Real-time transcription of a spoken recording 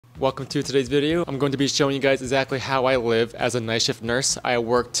Welcome to today's video. I'm going to be showing you guys exactly how I live as a night shift nurse. I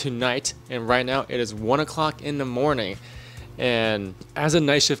work tonight and right now it is 1 o'clock in the morning. And as a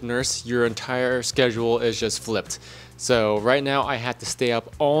night shift nurse, your entire schedule is just flipped. So right now I have to stay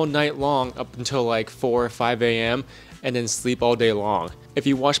up all night long up until like 4 or 5 a.m. and then sleep all day long. If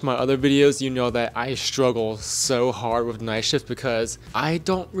you watch my other videos, you know that I struggle so hard with night shift because I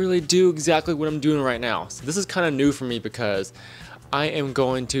don't really do exactly what I'm doing right now. So this is kind of new for me because I am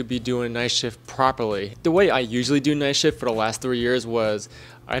going to be doing night shift properly. The way I usually do night shift for the last 3 years was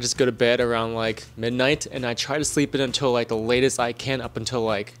I just go to bed around like midnight and I try to sleep in until like the latest I can, up until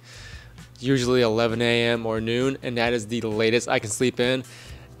like usually 11 a.m. or noon, and that is the latest I can sleep in.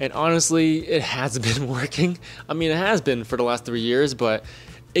 And honestly, it hasn't been working. I mean, it has been for the last 3 years, but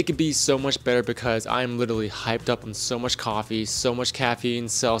it could be so much better because I'm literally hyped up on so much coffee, so much caffeine,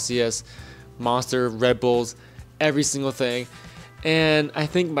 Celsius, Monster, Red Bulls, every single thing. And I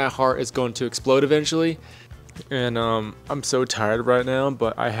think my heart is going to explode eventually. And I'm so tired right now,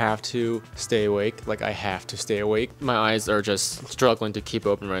 but I have to stay awake. Like, I have to stay awake. My eyes are just struggling to keep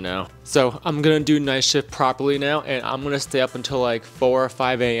open right now. So I'm gonna do night shift properly now, and I'm gonna stay up until like 4 or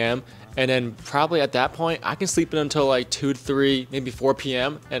 5 a.m. And then probably at that point, I can sleep in until like 2 to 3, maybe 4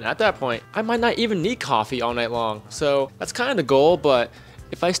 p.m. And at that point, I might not even need coffee all night long. So that's kind of the goal, but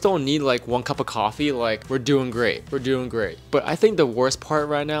if I still need like 1 cup of coffee, like, we're doing great. We're doing great. But I think the worst part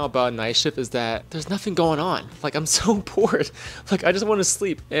right now about night shift is that there's nothing going on. Like, I'm so bored. Like, I just want to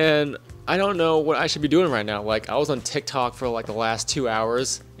sleep. And I don't know what I should be doing right now. Like, I was on TikTok for like the last 2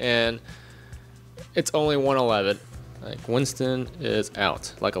 hours and it's only 1:11. Like, Winston is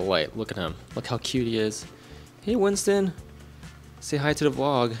out like a light. Look at him. Look how cute he is. Hey, Winston. Say hi to the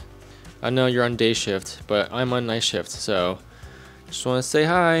vlog. I know you're on day shift, but I'm on night shift, so just want to say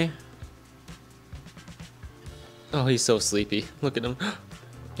hi. Oh, he's so sleepy. Look at him.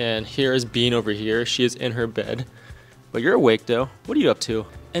 And here is Bean over here. She is in her bed. But you're awake though. What are you up to?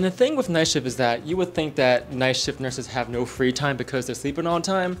 And the thing with night shift is that you would think that night shift nurses have no free time because they're sleeping all the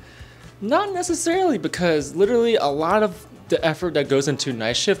time. Not necessarily, because literally a lot of the effort that goes into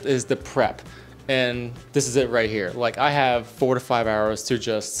night shift is the prep. And this is it right here. Like, I have 4 to 5 hours to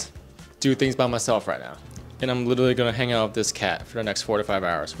just do things by myself right now. And I'm literally gonna hang out with this cat for the next 4 to 5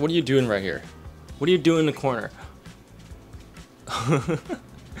 hours. What are you doing right here? What are you doing in the corner?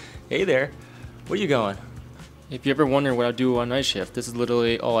 Hey there, where you going? If you ever wonder what I do on night shift, this is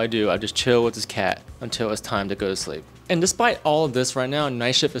literally all I do. I just chill with this cat until it's time to go to sleep. And despite all of this right now,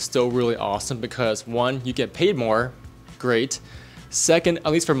 night shift is still really awesome because 1, you get paid more, great. 2nd,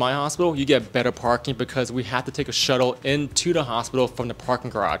 at least for my hospital, you get better parking because we have to take a shuttle into the hospital from the parking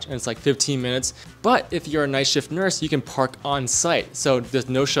garage, and it's like 15 minutes. But if you're a night shift nurse, you can park on site. So there's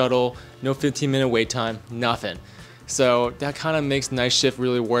no shuttle, no 15-minute wait time, nothing. So that kind of makes night shift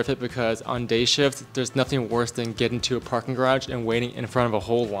really worth it because on day shift, there's nothing worse than getting to a parking garage and waiting in front of a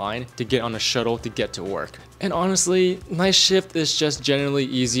whole line to get on a shuttle to get to work. And honestly, night shift is just generally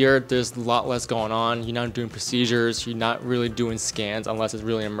easier. There's a lot less going on. You're not doing procedures. You're not really doing scans unless it's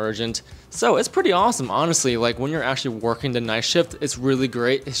really emergent. So it's pretty awesome, honestly. Like, when you're actually working the night shift, it's really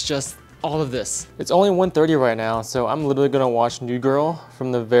great. It's just all of this. It's only 1:30 right now, so I'm literally gonna watch New Girl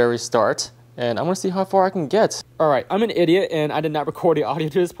from the very start. And I'm gonna see how far I can get. All right, I'm an idiot and I did not record the audio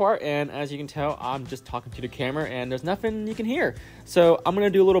to this part, and as you can tell, I'm just talking to the camera and there's nothing you can hear. So I'm gonna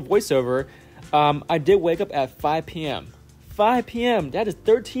do a little voiceover. I did wake up at 5 p.m. 5 p.m., that is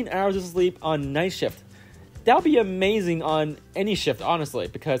 13 hours of sleep on night shift. That would be amazing on any shift, honestly,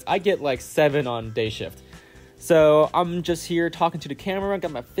 because I get like 7 on day shift. So I'm just here talking to the camera,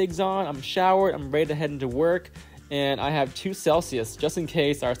 got my figs on, I'm showered, I'm ready to head into work. And I have 2 Celsius just in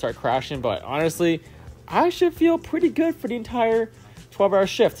case I start crashing, but honestly, I should feel pretty good for the entire 12-hour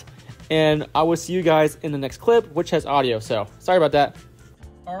shift. And I will see you guys in the next clip, which has audio, so sorry about that.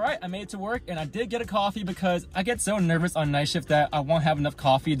 All right, I made it to work and I did get a coffee because I get so nervous on night shift that I won't have enough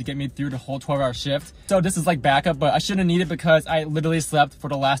coffee to get me through the whole 12-hour shift. So this is like backup, but I shouldn't need it because I literally slept for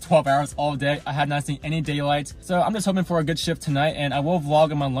the last 12 hours all day. I had not seen any daylight. So I'm just hoping for a good shift tonight, and I will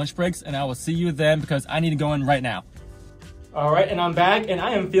vlog on my lunch breaks and I will see you then because I need to go in right now. All right, and I'm back and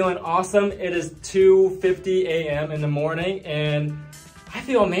I am feeling awesome. It is 2:50 a.m. in the morning and I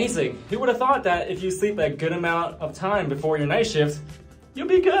feel amazing. Who would have thought that if you sleep a good amount of time before your night shift, you'll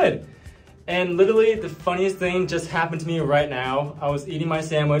be good. And literally the funniest thing just happened to me right now. I was eating my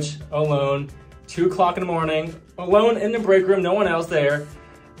sandwich alone, 2 o'clock in the morning, alone in the break room, no one else there.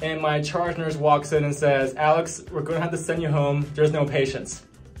 And my charge nurse walks in and says, "Alex, we're gonna have to send you home. There's no patients."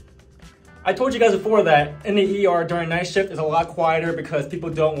 I told you guys before that in the ER during night shift is a lot quieter because people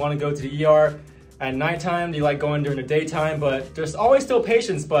don't want to go to the ER. at nighttime, do you like going during the daytime, but there's always still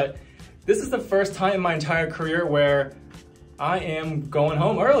patients. But this is the first time in my entire career where I am going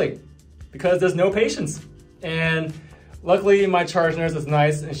home early because there's no patients. And luckily my charge nurse is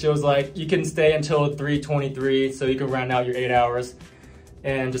nice and she was like, you can stay until 3:23 so you can round out your 8 hours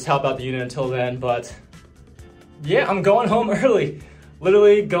and just help out the unit until then. But yeah, I'm going home early,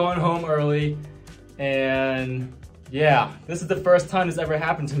 literally going home early. And yeah, this is the first time this ever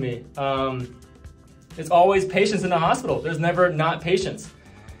happened to me. It's always patients in the hospital. There's never not patients.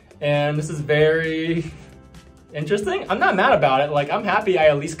 And this is very interesting. I'm not mad about it. Like, I'm happy I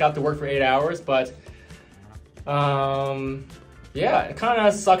at least got to work for 8 hours, but yeah, it kind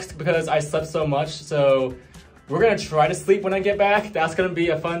of sucks because I slept so much. So we're gonna try to sleep when I get back. That's gonna be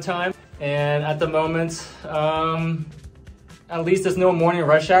a fun time. And at the moment, at least there's no morning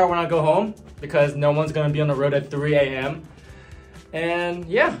rush hour when I go home because no one's gonna be on the road at 3 a.m. And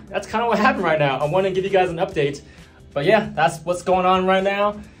yeah, that's kind of what happened right now. I want to give you guys an update. But yeah, that's what's going on right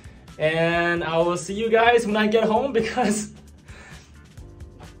now. And I will see you guys when I get home because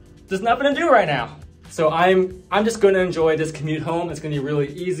there's nothing to do right now. So I'm just going to enjoy this commute home. It's going to be really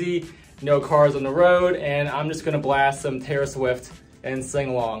easy, no cars on the road, and I'm just going to blast some Taylor Swift and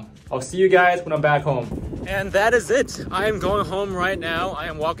sing along. I'll see you guys when I'm back home. And that is it. I am going home right now. I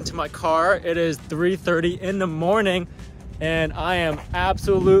am walking to my car. It is 3:30 in the morning and I am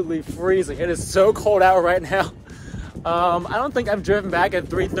absolutely freezing. It is so cold out right now. I don't think I've driven back at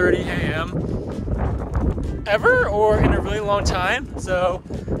 3:30 a.m. ever or in a really long time. So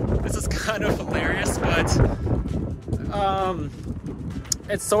this is kind of hilarious, but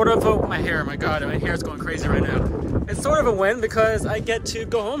it's sort of my hair, my God, my hair is going crazy right now. It's sort of a win because I get to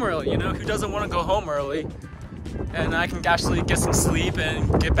go home early, you know, who doesn't want to go home early? And I can actually get some sleep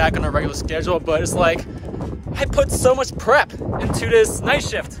and get back on a regular schedule, but it's like, I put so much prep into this night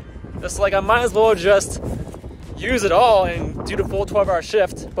shift. It's like I might as well just use it all and do the full 12-hour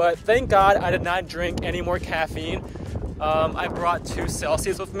shift. But thank God I did not drink any more caffeine. I brought 2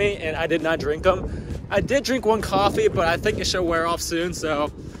 Celsius with me and I did not drink them. I did drink 1 coffee, but I think it should wear off soon, so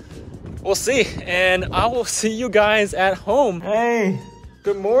we'll see. And I will see you guys at home. Hey,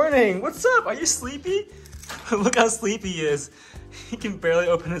 good morning. What's up? Are you sleepy? Look how sleepy he is. He can barely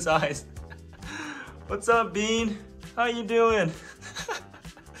open his eyes. What's up, Bean? How you doing?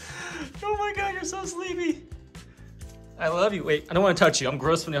 Oh my God, you're so sleepy. I love you. Wait, I don't want to touch you. I'm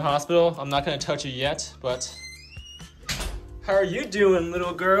gross from the hospital. I'm not going to touch you yet, but how are you doing,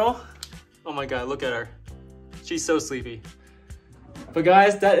 little girl? Oh my God, look at her. She's so sleepy. But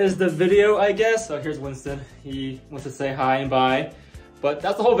guys, that is the video, I guess. Oh, here's Winston. He wants to say hi and bye. But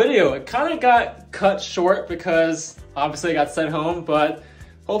that's the whole video. It kind of got cut short because obviously I got sent home, but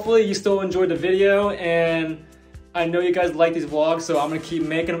hopefully you still enjoyed the video, and I know you guys like these vlogs, so I'm gonna keep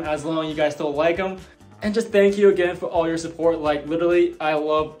making them as long as you guys still like them. And just thank you again for all your support. Like, literally, I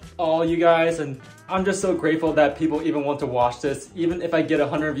love all you guys, and I'm just so grateful that people even want to watch this. Even if I get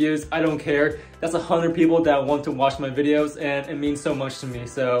 100 views, I don't care. That's 100 people that want to watch my videos, and it means so much to me.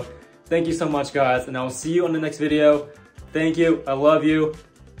 So thank you so much, guys, and I will see you on the next video. Thank you. I love you.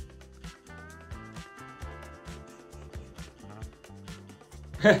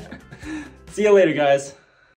 See you later, guys.